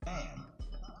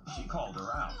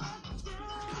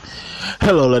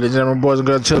Hello, ladies and gentlemen, boys and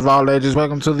girls, children of all ages.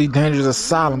 Welcome to the Dangerous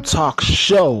Asylum Talk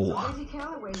Show.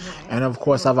 And of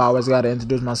course, I've always got to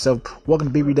introduce myself.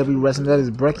 Welcome to BBW Wrestling. That is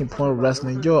Breaking Point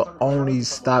Wrestling, your only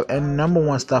stop and number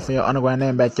one stop for your underground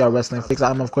and backyard wrestling fix.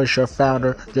 I'm, of course, your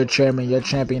founder, your chairman, your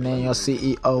champion, and your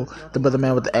CEO, the brother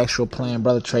man with the actual plan,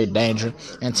 Brother Trey Danger.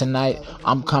 And tonight,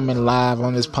 I'm coming live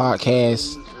on this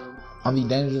podcast, on the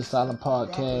Dangerous Asylum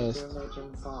podcast,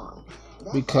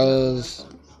 because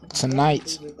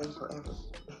tonight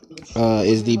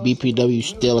is the BPW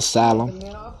Still Asylum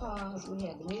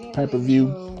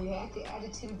pay-per-view.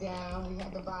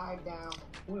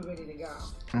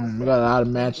 We got a lot of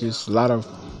matches, we got a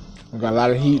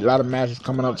lot of heat, a lot of matches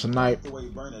coming up tonight.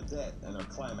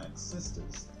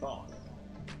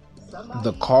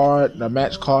 The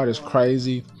match card is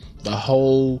crazy. The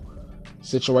whole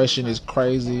situation is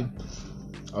crazy.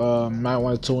 You might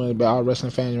want to tune in, but all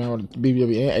wrestling fans, you might want to,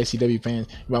 BBW and ACW fans,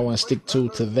 you might want to stick to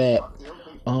that.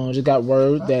 Just got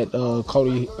word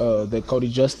that Cody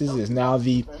Justice is now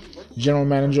the general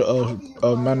manager of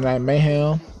Monday Night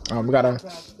Mayhem. We got a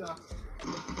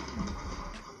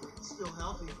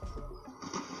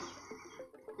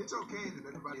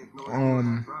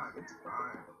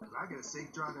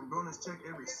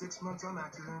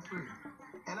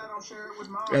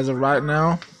as of right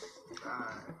now,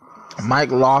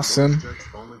 Mike Lawson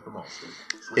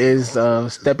is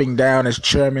stepping down as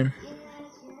chairman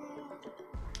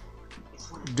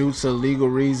due to legal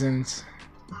reasons.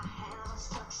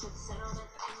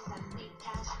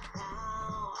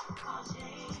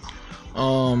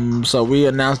 So we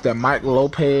announced that Mike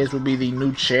Lopez will be the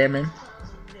new chairman.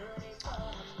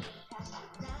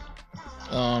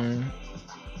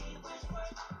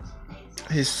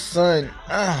 His son,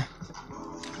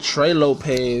 Trey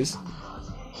Lopez,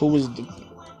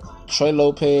 Trey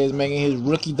Lopez making his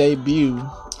rookie debut.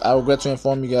 I regret to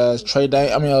inform you guys, Trey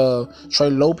Lopez,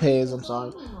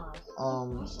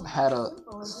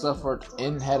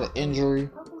 had an injury.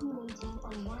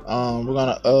 We're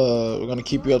gonna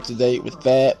keep you up to date with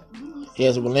that. He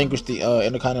has relinquished the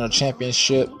Intercontinental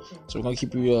Championship, so we're gonna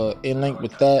keep you in link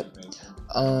with that.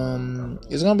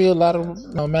 It's gonna be a lot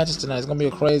of matches tonight. It's gonna be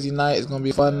a crazy night. It's gonna be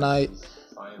a fun night.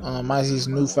 Might see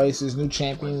some new faces, new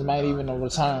champions, might even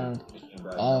return.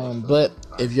 But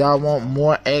if y'all want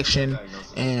more action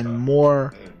and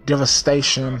more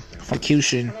devastation,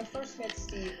 execution,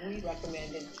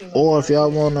 or if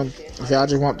y'all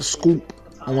just want the scoop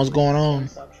on what's going on,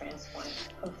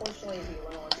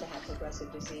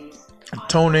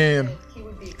 tune in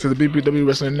to the BPW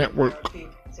Wrestling Network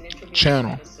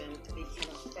channel.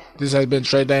 This has been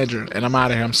Trey Danger, and I'm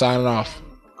out of here. I'm signing off.